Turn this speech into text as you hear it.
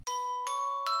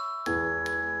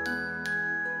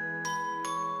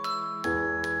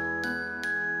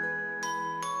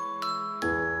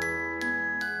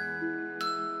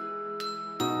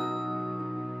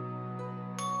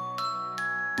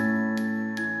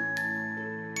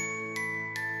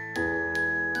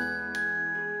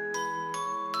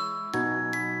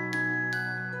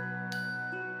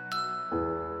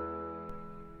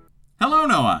Hello,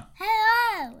 Noah.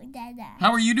 Hello, Dada.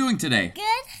 How are you doing today?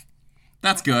 Good.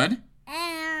 That's good.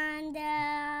 And,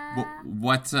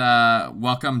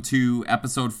 Welcome to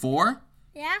episode 4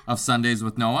 yeah? of Sundays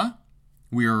with Noah.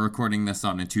 We are recording this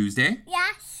on a Tuesday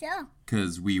Yeah, sure.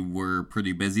 because we were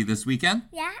pretty busy this weekend.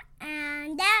 Yeah,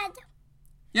 and Dad.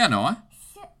 Yeah, Noah.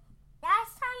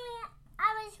 Last time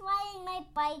I was riding my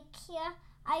bike here,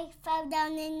 I fell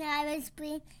down and I was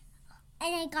bleeding,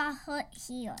 and I got hurt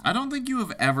here. I don't think you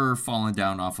have ever fallen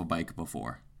down off a bike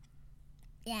before.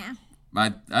 Yeah.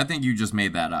 I think you just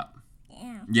made that up.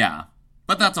 Yeah. Yeah,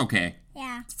 but that's okay.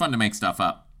 Yeah. It's fun to make stuff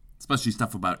up, especially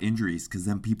stuff about injuries, because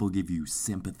then people give you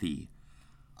sympathy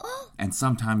Oh, and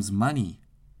sometimes money.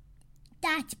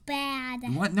 that's bad.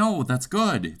 What? No, that's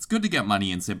good. It's good to get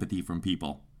money and sympathy from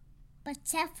people. But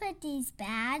sympathy's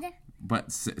bad.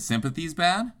 But sympathy's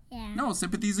bad? Yeah. No,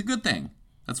 sympathy's a good thing.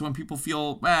 That's when people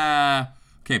feel,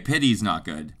 okay, pity's not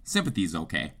good. Sympathy's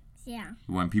okay. Yeah.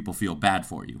 When people feel bad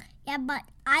for you. Yeah, but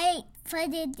I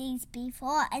flooded these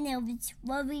before, and it was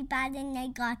really bad, and I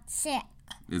got sick.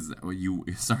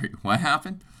 Sorry, what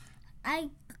happened? I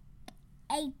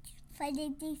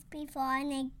flooded these before,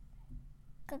 and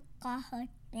I got hurt,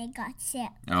 and I got sick.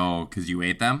 Oh, because you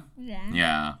ate them? Yeah.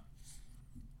 Yeah.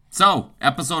 So,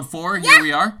 episode 4, here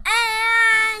we are.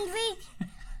 And we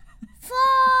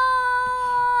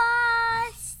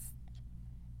forced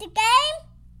the game.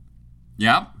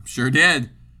 Yep, sure did.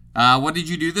 What did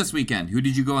you do this weekend? Who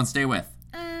did you go and stay with?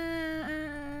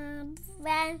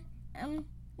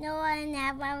 Noah and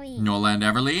Everly. Nola and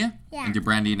Everly? Yeah. And did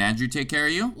Brandy and Andrew take care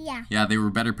of you? Yeah. Yeah, they were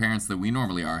better parents than we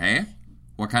normally are, hey?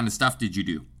 What kind of stuff did you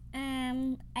do?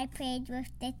 I played with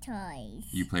the toys.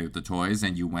 You played with the toys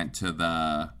and you went to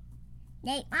the...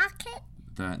 Night market?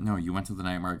 No, you went to the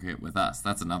night market with us.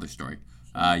 That's another story.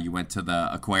 You went to the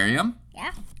aquarium.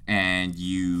 Yeah. And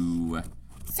you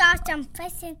Saw some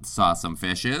fishes. saw some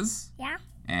fishes. Yeah.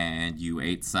 And you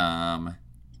ate some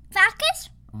Crackers?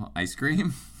 ice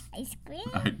cream. Ice cream?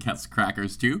 I guess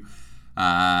crackers too.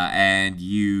 And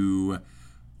you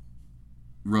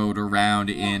rode around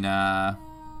in a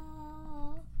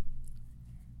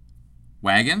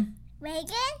wagon.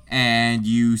 Reagan? And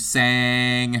you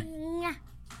sang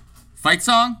fight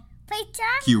song. Pizza?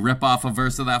 Can you rip off a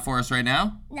verse of that for us right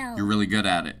now? No. You're really good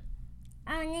at it.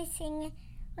 I want to sing it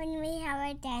when we have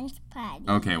a dance party.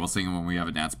 Okay, we'll sing it when we have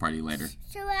a dance party later.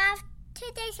 So after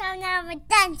this, I want to have a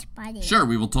dance party. Sure,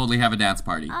 we will totally have a dance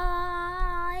party.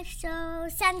 So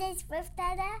Sundays with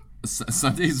Dada?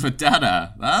 Sundays with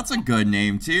Dada. That's a good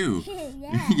name too.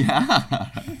 Yeah.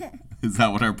 Yeah. Is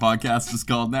that what our podcast is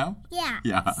called now? Yeah.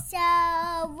 Yeah. So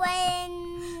when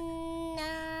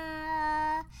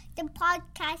the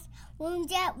podcast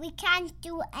runs out, we can't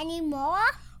do anymore.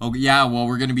 Oh, yeah, well,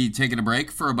 we're going to be taking a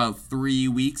break for about 3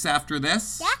 weeks after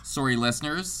this. Yeah. Sorry,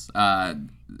 listeners.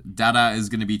 Dada is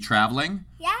going to be traveling.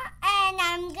 Yeah, and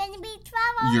I'm going to be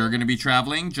traveling You're going to be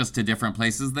traveling just to different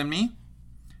places than me.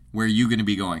 Where are you going to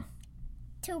be going?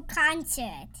 to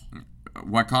concert.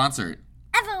 What concert?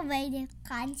 Elevator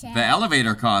concert. The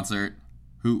Elevator concert.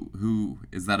 Who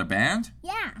is that, a band?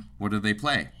 Yeah. What do they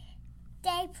play?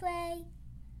 They play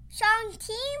song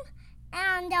team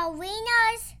and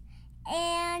arenas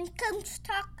and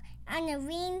Comstock and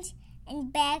arenas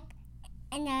and back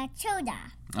and a soda.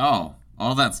 Oh,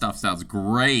 all that stuff sounds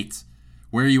great.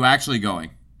 Where are you actually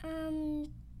going?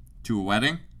 To a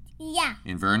wedding Yeah.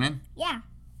 in Vernon? Yeah.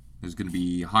 There's going to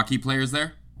be hockey players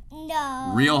there?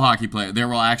 No. Real hockey players. There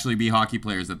will actually be hockey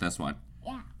players at this one.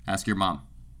 Yeah. Ask your mom.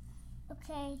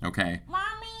 Okay. Okay.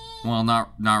 Mommy. Well,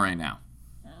 not right now.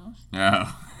 No. No.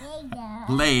 Later.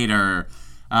 Later.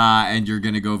 And you're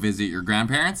going to go visit your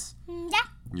grandparents? Yeah.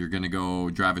 You're going to go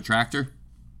drive a tractor?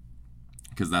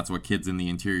 Because that's what kids in the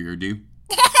interior do.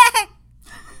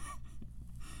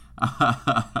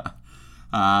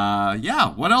 Yeah.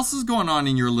 What else is going on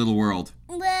in your little world?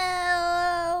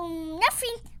 Well,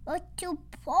 nothing but to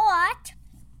report.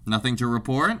 Nothing to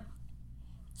report?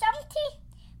 Something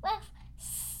with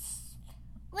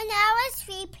when I was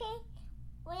sleeping,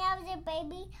 when I was a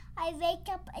baby, I wake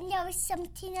up and there was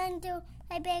something under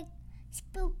my bed,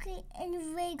 spooky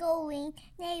and wiggling.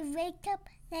 And I wake up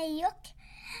and I look,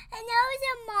 and there was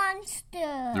a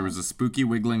monster. There was a spooky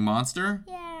wiggling monster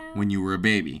Yeah. when you were a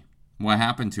baby. What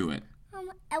happened to it?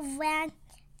 It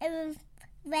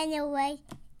ran away,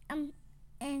 and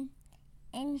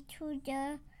into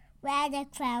the where the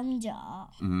clowns are.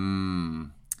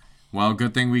 Well,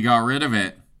 good thing we got rid of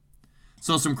it.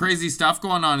 So some crazy stuff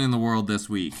going on in the world this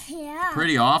week. Yeah.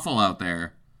 Pretty awful out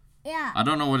there. Yeah. I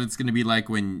don't know what it's going to be like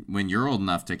when you're old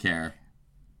enough to care.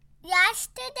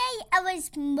 Yesterday I was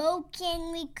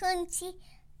smoking. We couldn't see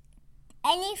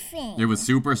anything. It was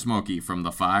super smoky from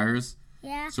the fires.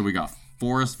 Yeah. So we got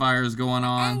forest fires going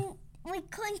on. And we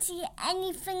couldn't see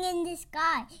anything in the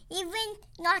sky, even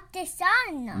not the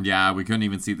sun Yeah, we couldn't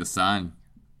even see the sun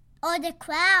or the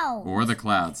clouds. or the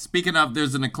clouds. Speaking of,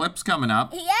 there's an eclipse coming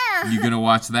up. Yeah. You gonna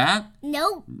watch that?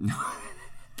 Nope.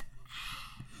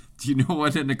 Do you know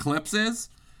what an eclipse is?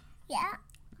 Yeah.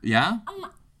 Yeah?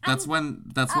 That's when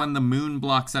the moon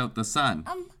blocks out the sun.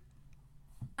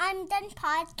 I'm done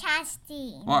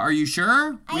podcasting. Well, are you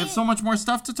sure? We have so much more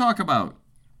stuff to talk about.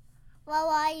 Well,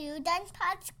 are you done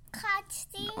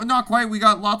podcasting? Well, not quite. We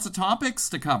got lots of topics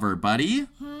to cover, buddy. But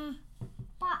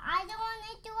I don't want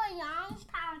to do a long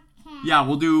podcast. Yeah,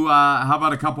 we'll do, how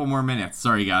about a couple more minutes?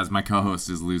 Sorry, guys. My co-host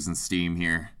is losing steam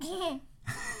here. Do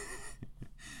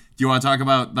you want to talk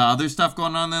about the other stuff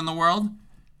going on in the world?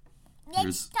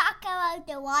 Let's talk about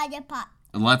the water park.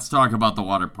 Let's talk about the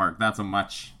water park. That's a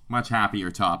much happier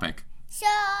topic. So,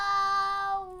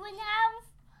 when I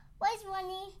was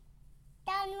running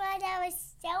down where there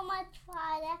was so much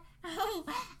water,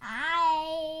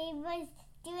 I was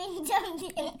doing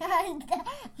something on the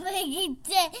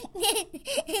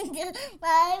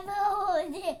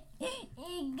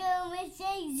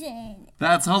conversation.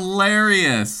 That's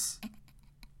hilarious.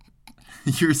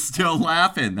 You're still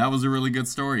laughing. That was a really good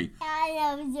story. And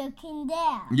I was looking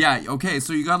down. Yeah, okay,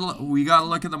 so we gotta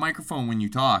look at the microphone when you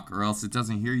talk, or else it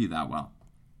doesn't hear you that well.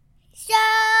 So,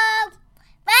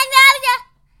 when I was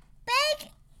big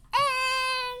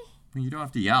and... Well, you don't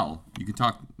have to yell. You can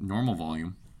talk normal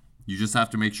volume. You just have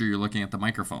to make sure you're looking at the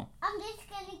microphone. I'm just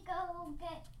gonna go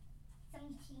get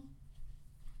something.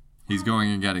 He's going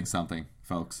and getting something,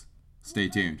 folks. Stay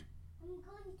tuned. I'm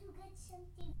going to get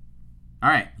something.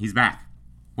 All right, he's back.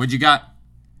 What'd you got?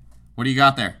 What do you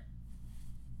got there?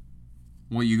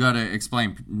 Well, you gotta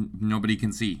explain. Nobody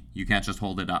can see. You can't just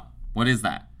hold it up. What is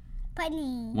that?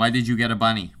 Bunny. Why did you get a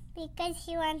bunny? Because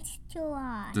he wants to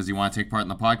watch. Does he want to take part in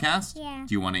the podcast? Yeah.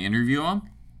 Do you want to interview him?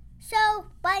 So,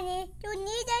 Bunny, you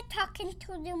need to talking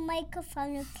to the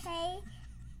microphone, okay?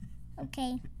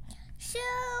 Okay. So,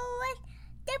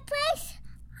 the place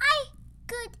I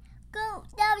could go,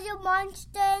 there was a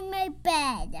monster in my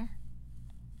bed.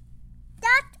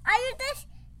 Are you just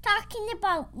talking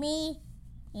about me?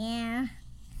 Yeah.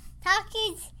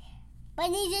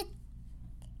 Bunny just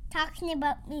talking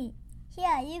about me.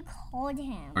 Here, you hold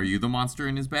him. Are you the monster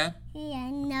in his bed? Yeah,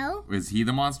 no. Is he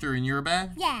the monster in your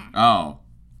bed? Yeah. Oh.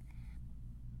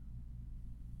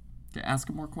 Okay, ask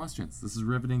him more questions. This is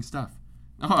riveting stuff.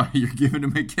 Oh, you're giving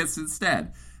him a kiss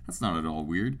instead. That's not at all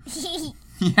weird.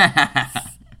 Yeah.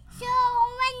 So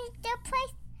when the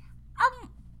place,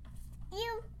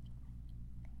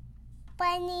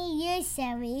 Bunny, you're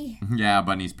silly. Yeah,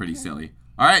 Bunny's pretty silly.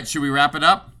 All right, should we wrap it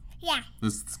up? Yeah.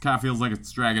 This kind of feels like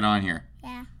it's dragging on here.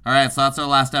 Yeah. All right, so that's our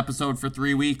last episode for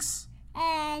 3 weeks.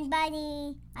 And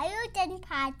Bunny, are you done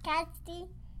podcasting?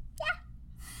 Yeah.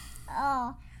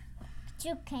 Oh, it's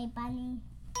okay, Bunny.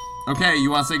 Okay, you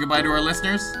want to say goodbye to our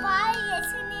listeners? Bye,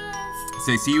 listeners.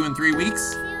 Say see you in 3 weeks.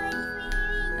 See you in 3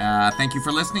 weeks. Thank you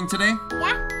for listening today.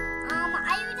 Yeah.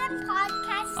 Are you done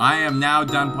podcasting? I am now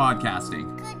done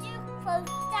podcasting. Could you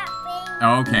post that thing?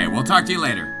 Okay, we'll talk to you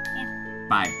later. Yeah.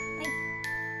 Bye.